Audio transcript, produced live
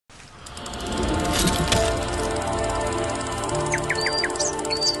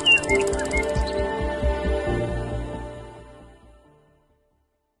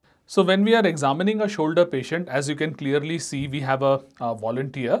So when we are examining a shoulder patient, as you can clearly see, we have a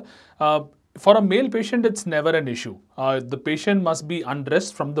volunteer. For a male patient, it's never an issue. The patient must be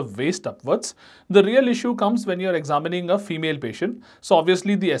undressed from the waist upwards. The real issue comes when you're examining a female patient. So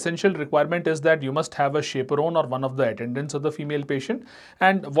obviously the essential requirement is that you must have a chaperone or one of the attendants of the female patient.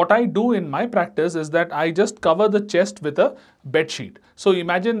 And what I do in my practice is that I just cover the chest with a bed sheet. So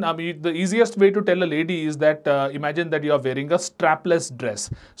imagine, the easiest way to tell a lady is that imagine that you are wearing a strapless dress.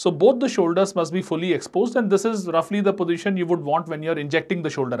 So both the shoulders must be fully exposed, and this is roughly the position you would want when you're injecting the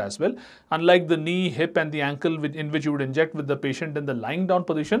shoulder as well. Unlike the knee, hip and the ankle in which you would inject with the patient in the lying down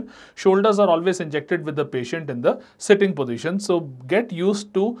position, shoulders are always injected with the patient in the sitting position. So get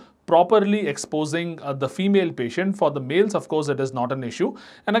used to properly exposing the female patient. For the males, of course, it is not an issue.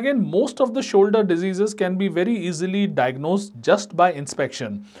 And again, most of the shoulder diseases can be very easily diagnosed just by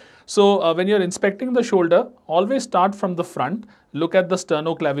inspection. So when you're inspecting the shoulder, always start from the front, look at the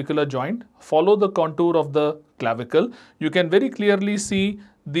sternoclavicular joint, follow the contour of the clavicle. You can very clearly see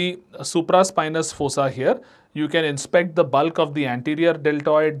the supraspinous fossa here. You can inspect the bulk of the anterior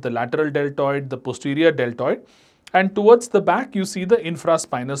deltoid, the lateral deltoid, the posterior deltoid. And towards the back, you see the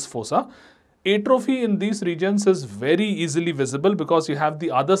infraspinous fossa. Atrophy in these regions is very easily visible because you have the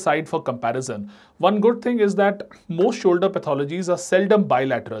other side for comparison. One good thing is that most shoulder pathologies are seldom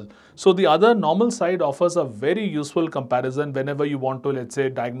bilateral. So the other normal side offers a very useful comparison whenever you want to, let's say,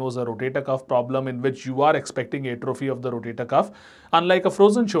 diagnose a rotator cuff problem in which you are expecting atrophy of the rotator cuff, unlike a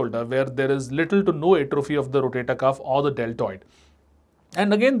frozen shoulder where there is little to no atrophy of the rotator cuff or the deltoid.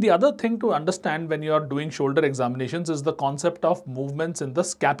 And again, the other thing to understand when you are doing shoulder examinations is the concept of movements in the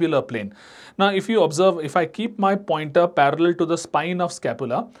scapular plane. Now, if you observe, if I keep my pointer parallel to the spine of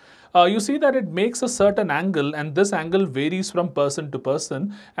scapula, you see that it makes a certain angle, and this angle varies from person to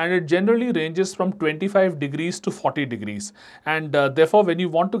person, and it generally ranges from 25 degrees to 40 degrees. And therefore, when you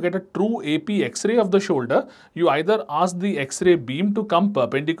want to get a true AP X-ray of the shoulder, you either ask the X-ray beam to come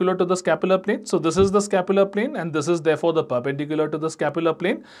perpendicular to the scapular plane. So this is the scapular plane, and this is therefore the perpendicular to the scapular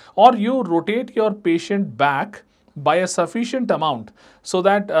plane, or you rotate your patient back by a sufficient amount so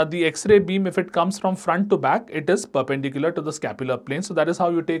that the X-ray beam, if it comes from front to back, it is perpendicular to the scapular plane. So that is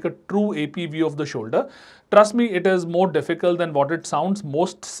how you take a true AP view of the shoulder. Trust me, it is more difficult than what it sounds.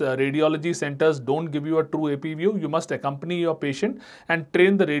 Most radiology centers don't give you a true AP view. You must accompany your patient and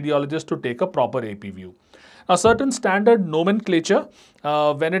train the radiologist to take a proper AP view. A certain standard nomenclature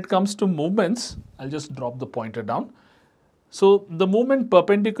when it comes to movements, I'll just drop the pointer down. So the movement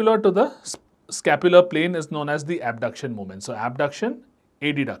perpendicular to the scapular plane is known as the abduction movement. So abduction,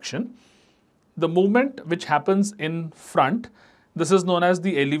 adduction. The movement which happens in front, this is known as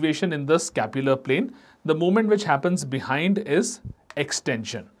the elevation in the scapular plane. The movement which happens behind is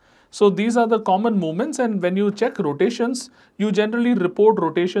extension. So these are the common movements, and when you check rotations, you generally report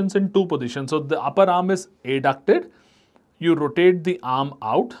rotations in two positions. So the upper arm is adducted. You rotate the arm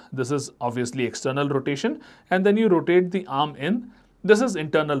out. This is obviously external rotation, and then you rotate the arm in. This is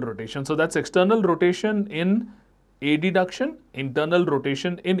internal rotation. So that's external rotation in adduction, internal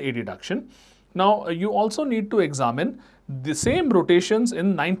rotation in adduction. Now you also need to examine the same rotations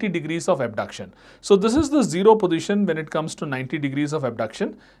in 90 degrees of abduction. So this is the zero position when it comes to 90 degrees of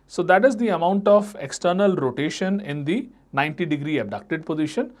abduction. So that is the amount of external rotation in the 90 degree abducted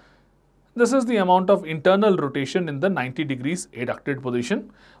position. This is the amount of internal rotation in the 90 degrees adducted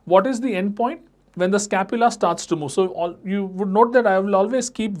position. What is the end point? When the scapula starts to move. So you would note that I will always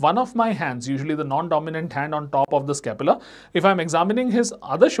keep one of my hands, usually the non-dominant hand, on top of the scapula. If I'm examining his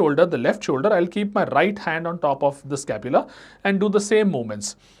other shoulder, the left shoulder, I'll keep my right hand on top of the scapula and do the same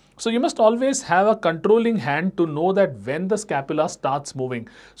movements. So you must always have a controlling hand to know that when the scapula starts moving.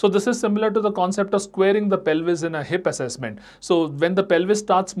 So this is similar to the concept of squaring the pelvis in a hip assessment. So when the pelvis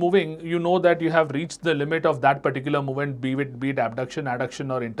starts moving, you know that you have reached the limit of that particular movement, be it abduction,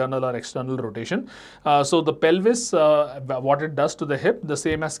 adduction, or internal or external rotation. So the pelvis, what it does to the hip, the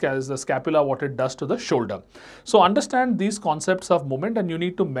same as the scapula, what it does to the shoulder. So understand these concepts of movement, and you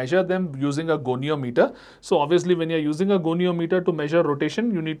need to measure them using a goniometer. So obviously when you're using a goniometer to measure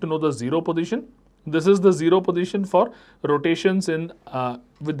rotation, you need to know the zero position. This is the zero position for rotations in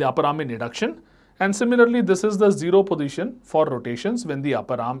with the upper arm in adduction, and similarly this is the zero position for rotations when the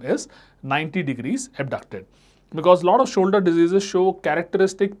upper arm is 90 degrees abducted. Because a lot of shoulder diseases show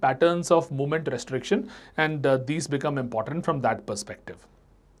characteristic patterns of movement restriction, and these become important from that perspective.